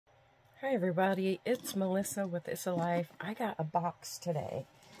Hi everybody, it's Melissa with It's a Life. I got a box today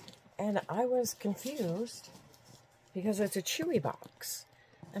and I was confused because it's a Chewy box.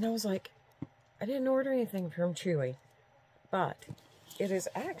 And I was like, I didn't order anything from Chewy, but it is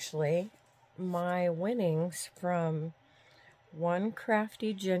actually my winnings from One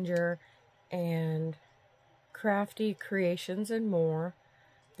Crafty Ginger and Crafty Creations and More.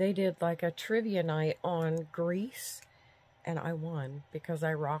 They did like a trivia night on Grease. And I won because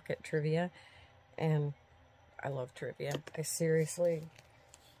I rock at trivia, and I love trivia. I seriously,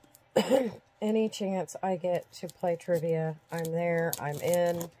 any chance I get to play trivia, I'm there, I'm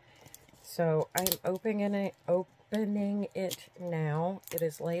in. So I'm opening it now. It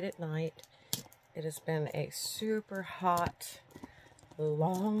is late at night. It has been a super hot,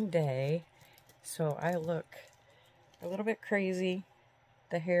 long day. So I look a little bit crazy.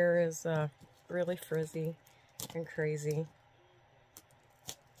 The hair is really frizzy and crazy,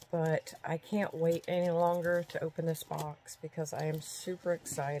 but I can't wait any longer to open this box because I am super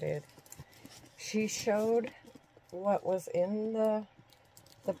excited. She showed what was in the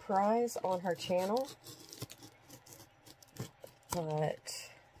prize on her channel, but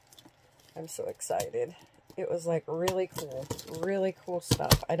I'm so excited. It was like really cool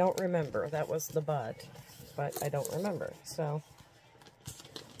stuff. I don't remember. That was the bud, but I don't remember. So,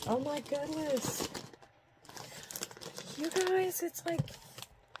 oh my goodness. You guys, it's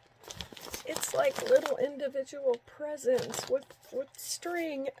like little individual presents with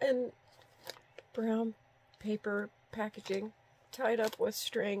string and brown paper packaging tied up with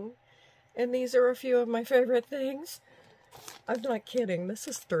string. And these are a few of my favorite things. I'm not kidding. This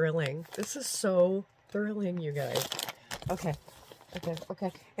is thrilling. This is so thrilling, you guys. Okay.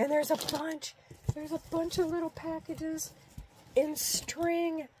 And there's a bunch of little packages in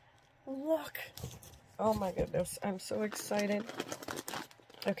string. Look. Oh my goodness, I'm so excited.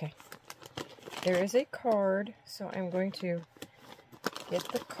 Okay, there is a card, so I'm going to get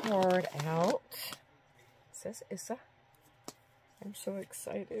the card out. It says Issa. I'm so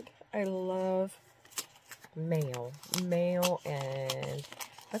excited. I love mail, and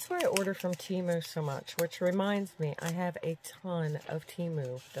that's why I order from Temu so much, which reminds me, I have a ton of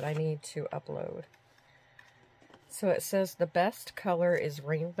Temu that I need to upload. So it says the best color is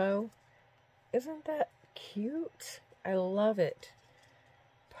rainbow. Isn't that cute? I love it.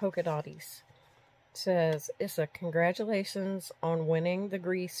 Polka dotties. Says, Issa, congratulations on winning the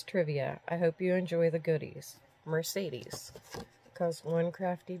Grease trivia. I hope you enjoy the goodies. Mercedes. Because One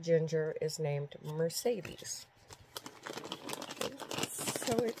Crafty Ginger is named Mercedes. I'm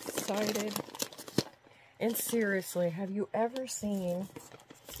so excited. And seriously, have you ever seen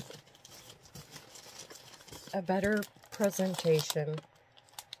a better presentation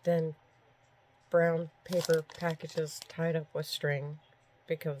than brown paper packages tied up with string?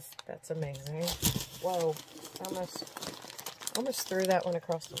 Because that's amazing. Whoa, almost threw that one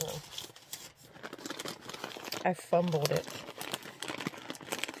across the room. I fumbled it.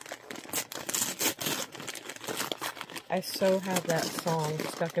 I so have that song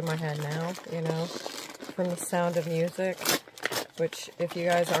stuck in my head now, you know, from The Sound of Music, which, if you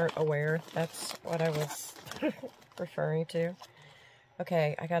guys aren't aware, that's what I was referring to.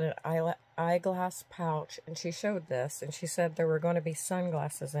 Okay, I got an eyeglass pouch, and she showed this, and she said there were going to be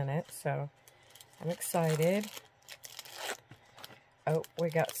sunglasses in it, so I'm excited. Oh,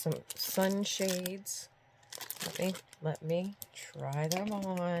 we got some sunshades. Let me try them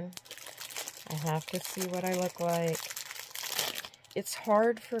on. I have to see what I look like. It's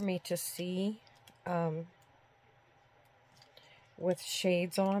hard for me to see with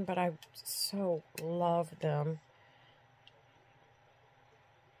shades on, but I so love them.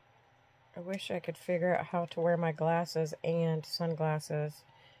 I wish I could figure out how to wear my glasses and sunglasses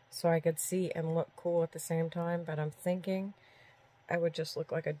so I could see and look cool at the same time, but I'm thinking I would just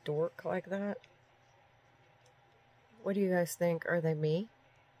look like a dork like that. What do you guys think? Are they me?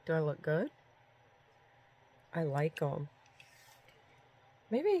 Do I look good? I like them.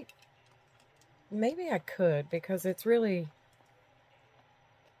 Maybe I could, because it's really,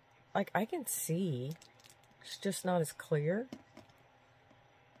 like, I can see. It's just not as clear.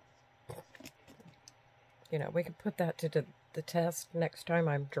 You know, we can put that to the test next time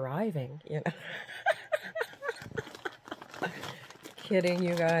I'm driving, you know. Kidding,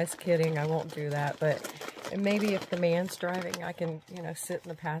 you guys, kidding. I won't do that, but maybe if the man's driving, I can, you know, sit in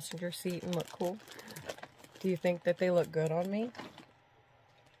the passenger seat and look cool. Do you think that they look good on me?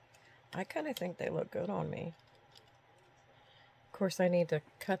 I kind of think they look good on me. Of course, I need to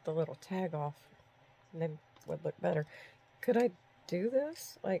cut the little tag off, and then would look better. Could I do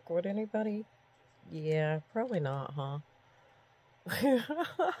this? Like, would anybody? Yeah, probably not, huh?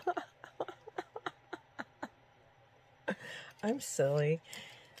 I'm silly.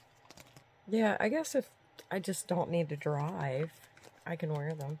 Yeah, I guess if I just don't need to drive, I can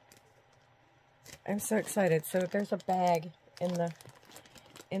wear them. I'm so excited. So there's a bag in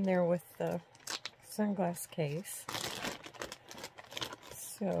there with the sunglass case.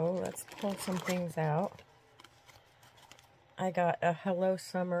 So let's pull some things out. I got a Hello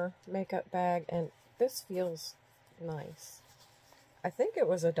Summer makeup bag, and this feels nice. I think it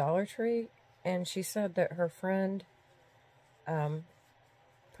was a Dollar Tree, and she said that her friend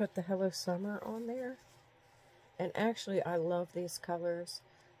put the Hello Summer on there. And actually, I love these colors.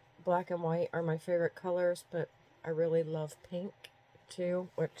 Black and white are my favorite colors, but I really love pink too,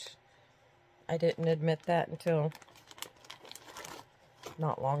 which I didn't admit that until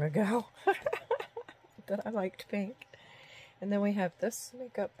not long ago, that I liked pink. And then we have this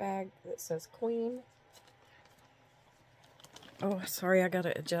makeup bag that says Queen. Oh, sorry, I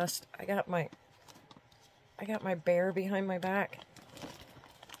gotta adjust. I got my bear behind my back,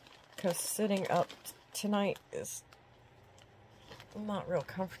 because sitting up tonight is not real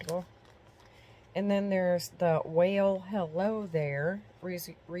comfortable. And then there's the Whale Hello There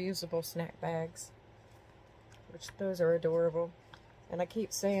reusable snack bags, which those are adorable. And I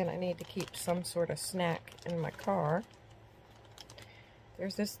keep saying I need to keep some sort of snack in my car.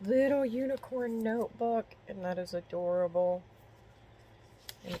 There's this little unicorn notebook, and that is adorable.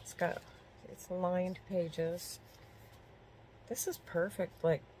 And it's lined pages. This is perfect,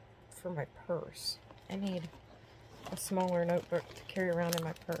 like, for my purse. I need a smaller notebook to carry around in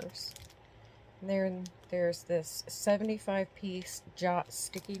my purse. And then there's this 75-piece Jot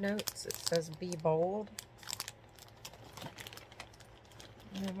sticky notes. It says Be Bold.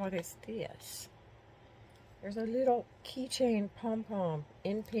 And then what is this? There's a little keychain pom-pom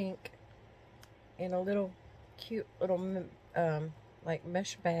in pink, in a little cute little like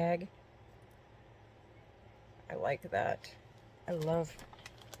mesh bag. I like that. I love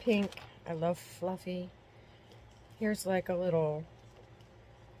pink. I love fluffy. Here's like a little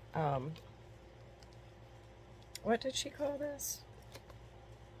what did she call this?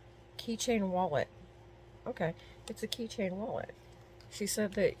 Keychain wallet. Okay, it's a keychain wallet. She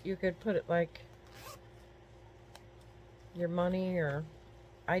said that you could put it like your money or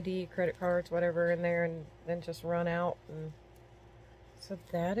ID, credit cards, whatever in there, and then just run out. And so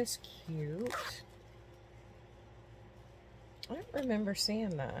that is cute. I don't remember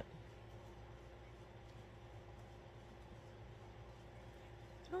seeing that.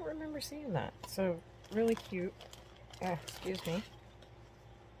 I don't remember seeing that. So really cute. Excuse me.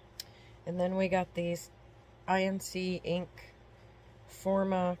 And then we got these INC ink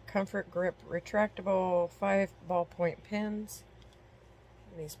Forma Comfort Grip retractable 5 ballpoint pens.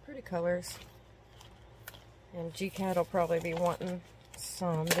 And these pretty colors. And GCat will probably be wanting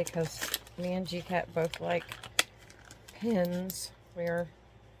some, because me and GCat both like pens. Well,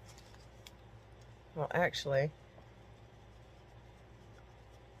 actually,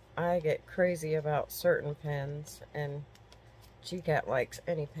 I get crazy about certain pens, and GCat likes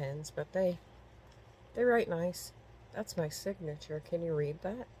any pens, but they write nice. That's my signature. Can you read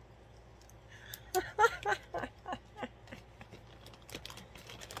that?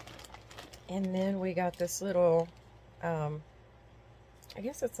 And then we got this little, I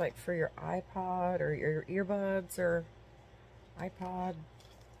guess it's like for your iPod or your earbuds or iPod.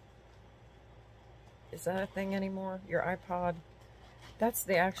 Is that a thing anymore? Your iPod? That's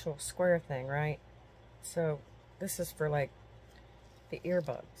the actual square thing, right? So this is for like the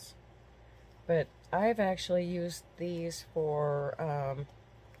earbuds. But I've actually used these for,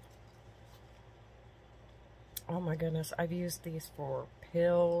 oh my goodness, I've used these for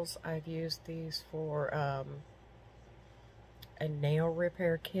pills. I've used these for a nail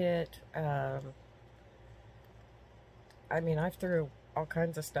repair kit. I mean, I've threw all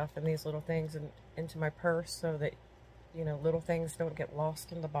kinds of stuff in these little things and into my purse so that, you know, little things don't get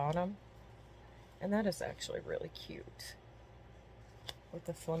lost in the bottom. And that is actually really cute with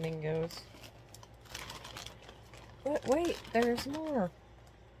the flamingos. But wait, there's more.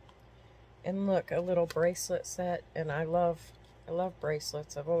 And look, a little bracelet set. And I love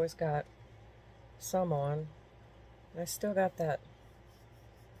bracelets. I've always got some on. And I still got that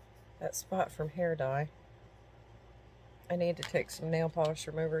spot from hair dye. I need to take some nail polish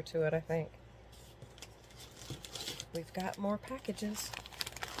remover to it, I think. We've got more packages.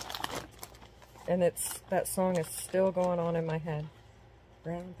 And that song is still going on in my head.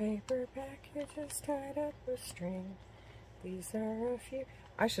 Brown paper packages tied up with string. These are a few.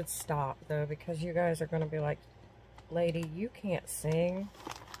 I should stop, though, because you guys are going to be like, lady, you can't sing.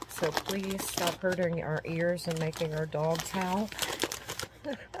 So please stop hurting our ears and making our dogs howl.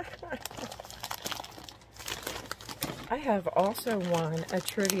 I have also won a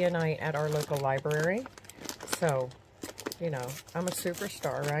trivia night at our local library. So, you know, I'm a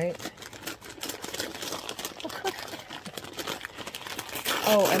superstar, right?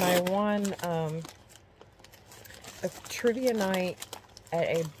 Oh, and I won a trivia night at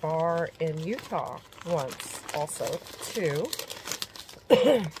a bar in Utah once also, too.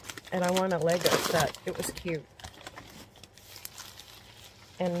 And I won a Lego set. It was cute.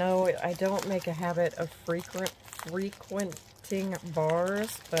 And no, I don't make a habit of frequenting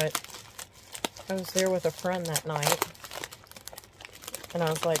bars, but I was there with a friend that night. And I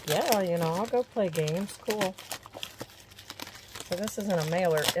was like, yeah, you know, I'll go play games. Cool. So this isn't a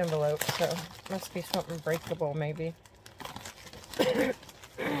mailer envelope, so it must be something breakable, maybe.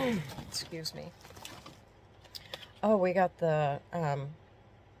 Excuse me. Oh, we got the,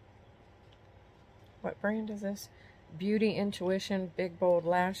 what brand is this? Beauty Intuition Big Bold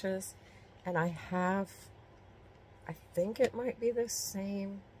Lashes. And I think it might be the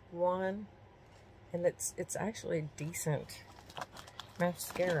same one. And it's actually decent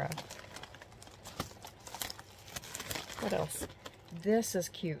mascara. What else? This is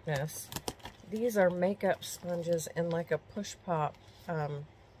cuteness. These are makeup sponges in like a push pop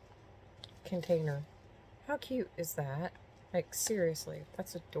container. How cute is that? Like, seriously,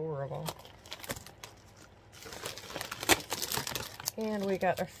 that's adorable. And we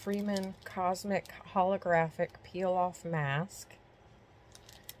got a Freeman Cosmic Holographic Peel-Off Mask.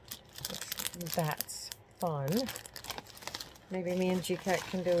 That's fun. Maybe me and GCat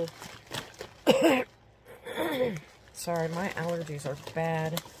can do... Sorry, my allergies are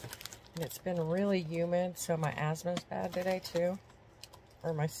bad. And it's been really humid, so my asthma's bad today, too.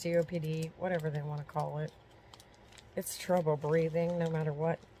 Or my COPD, whatever they want to call it. It's trouble breathing, no matter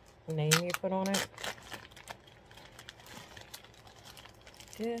what name you put on it.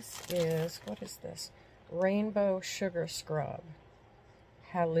 This is, what is this? Rainbow Sugar Scrub.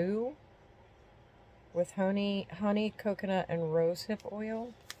 Halloo. With honey, coconut, and rosehip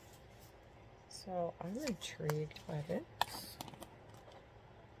oil. So, I'm intrigued by this.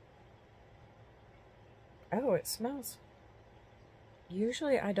 Oh, it smells.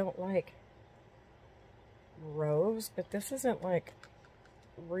 Usually I don't like rose, but this isn't like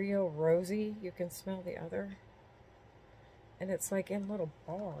real rosy. You can smell the other. And it's like in little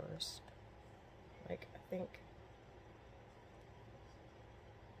bars. Like, I think...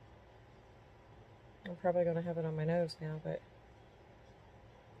 I'm probably going to have it on my nose now, but...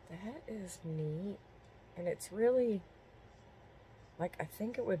 That is neat. And it's really... Like, I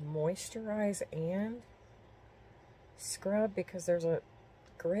think it would moisturize and scrub because there's a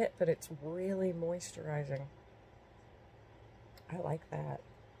grit, but it's really moisturizing. I like that.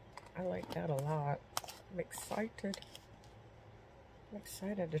 I like that a lot. I'm excited. I'm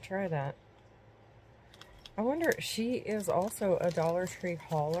excited to try that. I wonder, she is also a Dollar Tree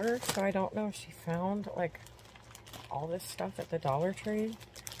hauler, so I don't know if she found, like, all this stuff at the Dollar Tree.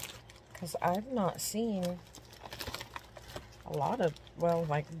 Because I've not seen a lot of, well,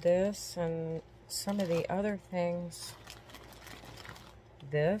 like this and some of the other things.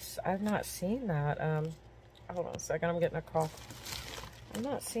 This, I've not seen that. Hold on a second, I'm getting a call. I'm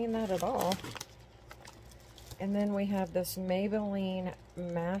not seeing that at all. And then we have this Maybelline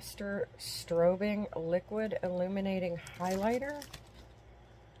Master Strobing Liquid Illuminating Highlighter.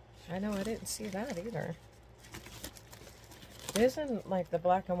 I know, I didn't see that either. It isn't like the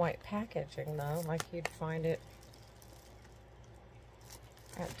black and white packaging though, like you'd find it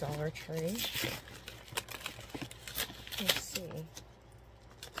at Dollar Tree. Let's see.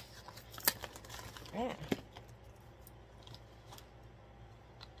 Yeah.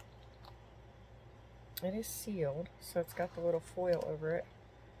 It is sealed, so it's got the little foil over it.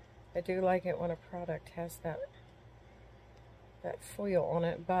 I do like it when a product has that foil on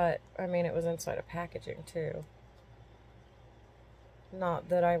it, but, I mean, it was inside of packaging, too. Not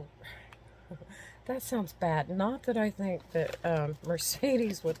that I... that sounds bad. Not that I think that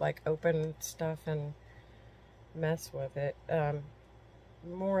Mercedes would, like, open stuff and mess with it.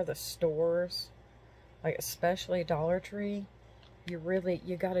 More the stores, like, especially Dollar Tree,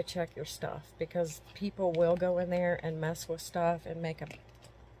 you gotta check your stuff, because people will go in there and mess with stuff and make them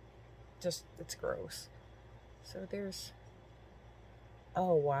just, it's gross. So there's,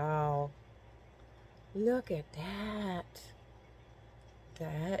 oh wow, look at that.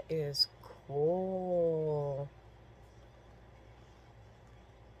 That is cool.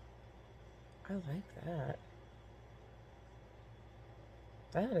 I like that.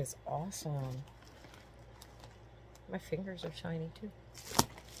 That is awesome. My fingers are shiny too.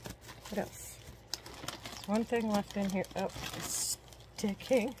 What else? There's one thing left in here. Oh, it's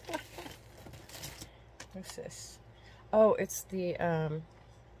sticking. What's this? Oh, it's the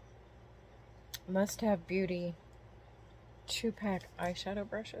Must Have Beauty 2-pack eyeshadow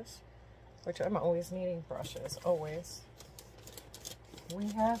brushes, which I'm always needing brushes, always. We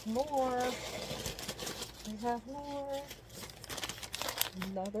have more. We have more.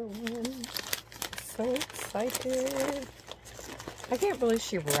 Another one. So excited. I can't believe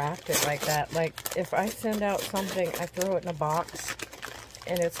she wrapped it like that. Like, if I send out something, I throw it in a box,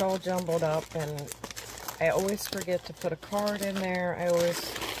 and it's all jumbled up, and I always forget to put a card in there.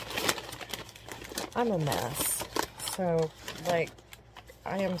 I'm a mess. So, like,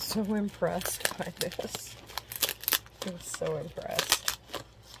 I am so impressed by this. I'm so impressed.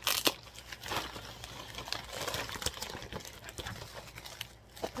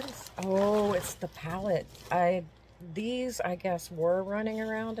 Oh, it's the palette. These, I guess, were running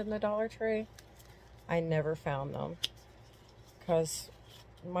around in the Dollar Tree. I never found them. Because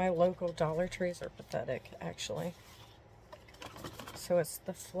my local Dollar Trees are pathetic, actually. So it's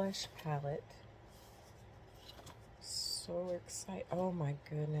the Flesh palette. So excited. Oh my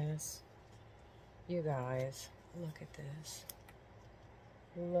goodness. You guys, look at this.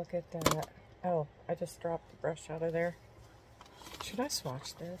 Look at that. Oh, I just dropped the brush out of there. Should I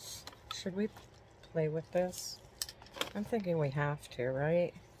swatch this? Should we play with this? I'm thinking we have to,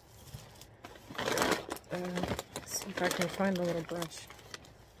 right? Let's see if I can find a little brush.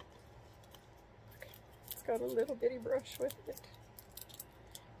 Okay. It's got a little bitty brush with it.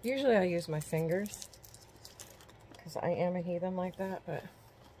 Usually I use my fingers, because I am a heathen like that, but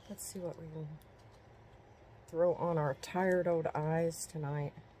let's see what we can throw on our tired old eyes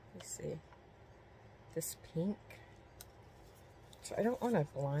tonight. Let's see. This pink. So I don't want to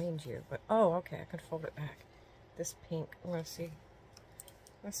blind you, but oh, okay, I can fold it back. This pink, I'm gonna see.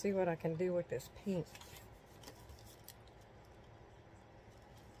 Let's see what I can do with this pink.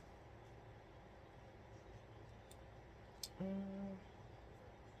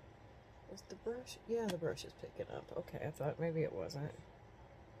 Is the brush? Yeah, the brush is picking up. Okay, I thought maybe it wasn't.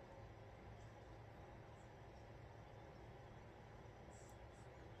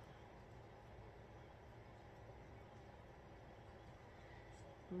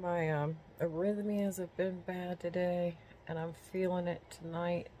 My arrhythmias have been bad today, and I'm feeling it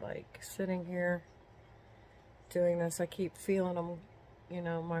tonight, like sitting here doing this. I keep feeling them, you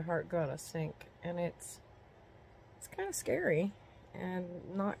know, my heart gotta sink, and it's kind of scary and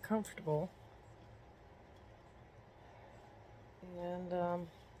not comfortable. And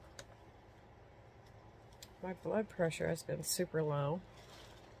my blood pressure has been super low,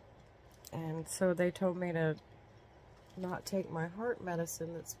 and so they told me to not take my heart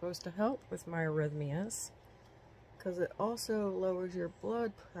medicine that's supposed to help with my arrhythmias, because it also lowers your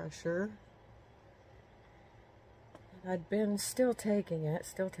blood pressure. And I'd been still taking it.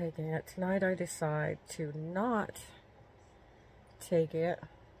 Tonight I decide to not take it,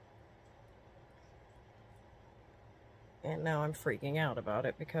 and now I'm freaking out about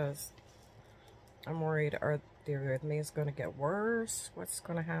it because I'm worried, are the arrhythmias going to get worse? What's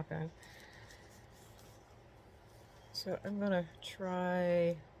going to happen? So I'm going to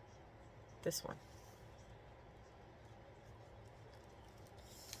try this one.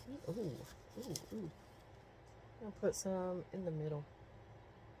 Ooh, ooh, ooh. I'll put some in the middle.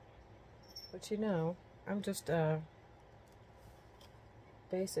 But you know, I'm just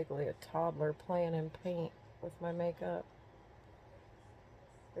basically a toddler playing in paint with my makeup.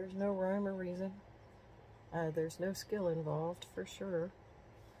 There's no rhyme or reason. There's no skill involved, for sure.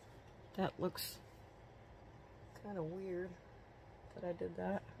 That looks kind of weird that I did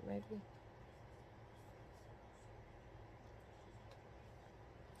that, maybe.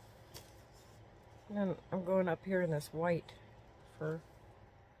 And then I'm going up here in this white for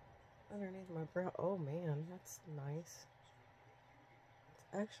underneath my brow. Oh man, that's nice.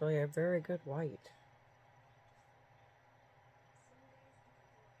 It's actually a very good white.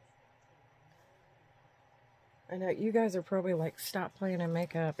 I know you guys are probably like, stop playing in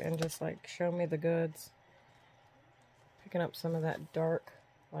makeup and just like show me the goods. Picking up some of that dark,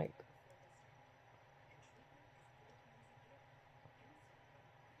 like,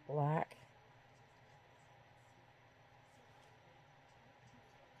 black.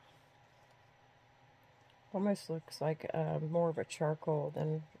 Almost looks like more of a charcoal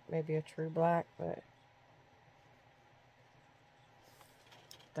than maybe a true black, but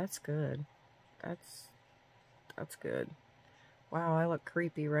that's good. That's good. Wow, I look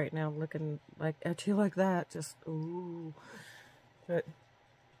creepy right now looking like at you like that. Just, ooh. But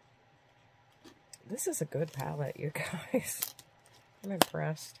this is a good palette, you guys. I'm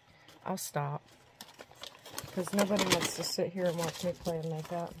impressed. I'll stop, because nobody wants to sit here and watch me play in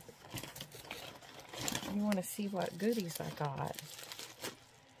makeup. you want to see what goodies I got.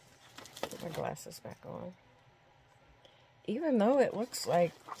 Put my glasses back on. Even though it looks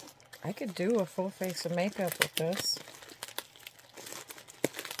like I could do a full face of makeup with this.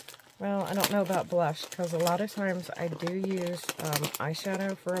 Well, I don't know about blush, because a lot of times I do use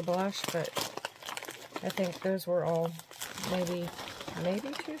eyeshadow for a blush, but I think those were all maybe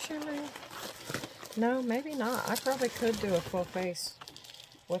too shimmery. No, maybe not. I probably could do a full face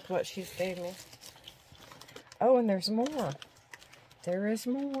with what she's gave me. Oh, and there's more. There is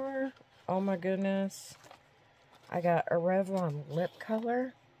more. Oh my goodness. I got a Revlon lip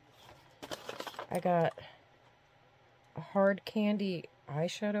color. I got a hard candy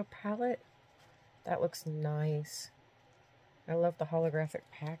eyeshadow palette. That looks nice. I love the holographic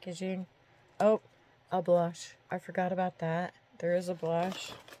packaging. Oh, a blush. I forgot about that. There is a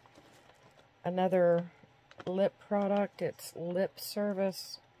blush. Another lip product. It's Lip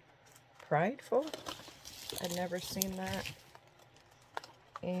Service Prideful. I've never seen that.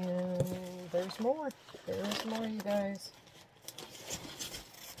 And there's more. There is more, you guys.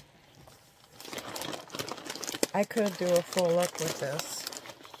 I could do a full look with this.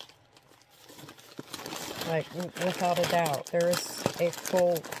 Like, without a doubt. There is a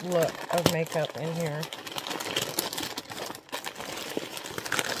full look of makeup in here.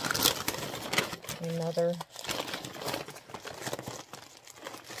 Another.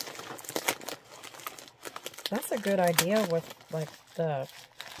 That's a good idea with, like, the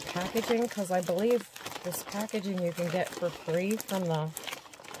packaging, because I believe this packaging you can get for free from the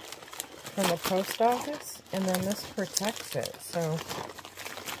post office, and then this protects it. So,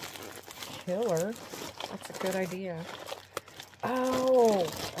 killer. That's a good idea. Oh,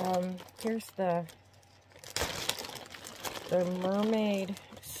 here's the Mermaid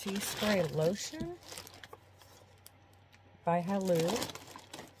Sea Spray Lotion by Halou.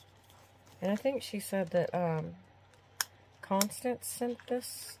 And I think she said that Constance sent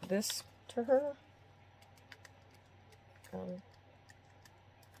this to her.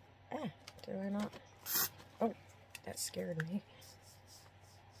 Do I not? Oh, that scared me.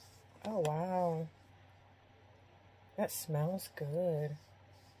 Oh, wow. That smells good.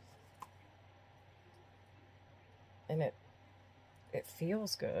 And it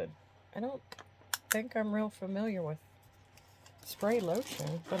feels good. I don't think I'm real familiar with spray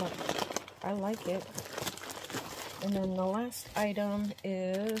lotion, but I like it. And then the last item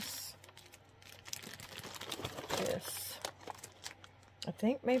is this. I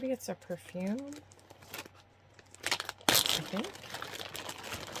think maybe it's a perfume. I think.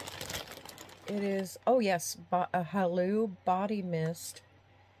 It is, oh yes, a Halou Body Mist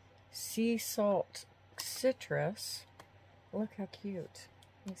Sea Salt Citrus. Look how cute.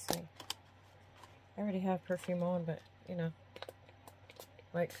 Let me see. I already have perfume on, but, you know,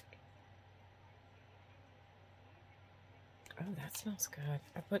 like, oh, that smells good.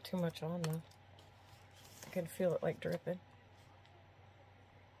 I put too much on, though. I can feel it, like, dripping.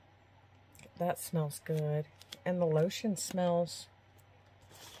 That smells good. And the lotion smells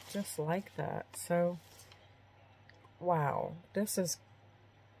just like that. So, wow. This is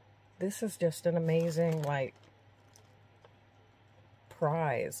just an amazing, like,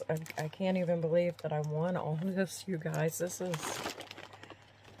 prize. I can't even believe that I won all this, you guys.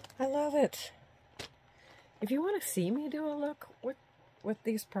 I love it. If you want to see me do a look with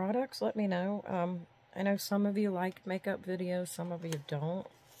these products, let me know. I know some of you like makeup videos, some of you don't.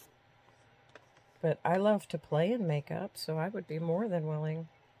 But I love to play in makeup, so I would be more than willing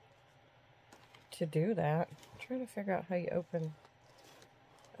to do that. I'm trying to figure out how you open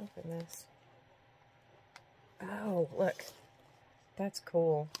this. Oh, look. That's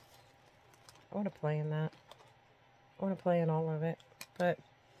cool. I want to play in that. I want to play in all of it. But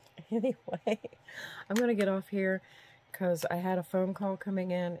anyway, I'm going to get off here because I had a phone call coming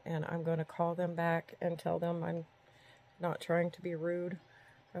in, and I'm going to call them back and tell them I'm not trying to be rude.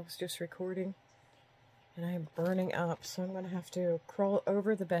 I was just recording. And I am burning up, so I'm going to have to crawl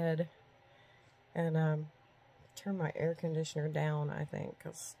over the bed and turn my air conditioner down, I think,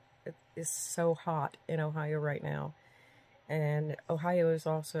 because it is so hot in Ohio right now. And Ohio is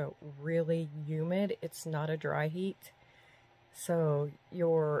also really humid. It's not a dry heat. So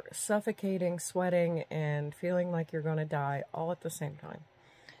you're suffocating, sweating, and feeling like you're going to die all at the same time.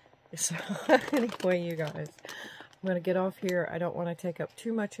 So anyway, you guys, I'm going to get off here. I don't want to take up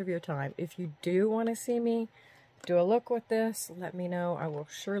too much of your time. If you do want to see me do a look with this, let me know. I will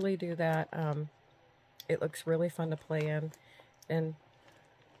surely do that. It looks really fun to play in. And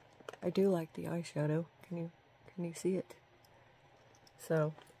I do like the eyeshadow. Can you see it?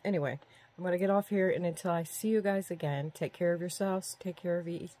 So, anyway, I'm going to get off here. And until I see you guys again, take care of yourselves. Take care of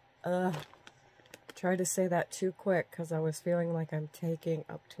tried to say that too quick because I was feeling like I'm taking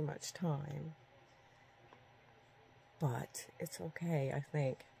up too much time. But it's okay, I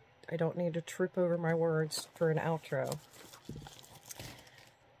think. I don't need to trip over my words for an outro.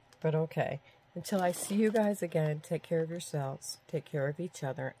 But okay. Until I see you guys again, take care of yourselves, take care of each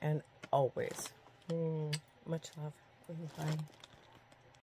other, and always, much love. Bye.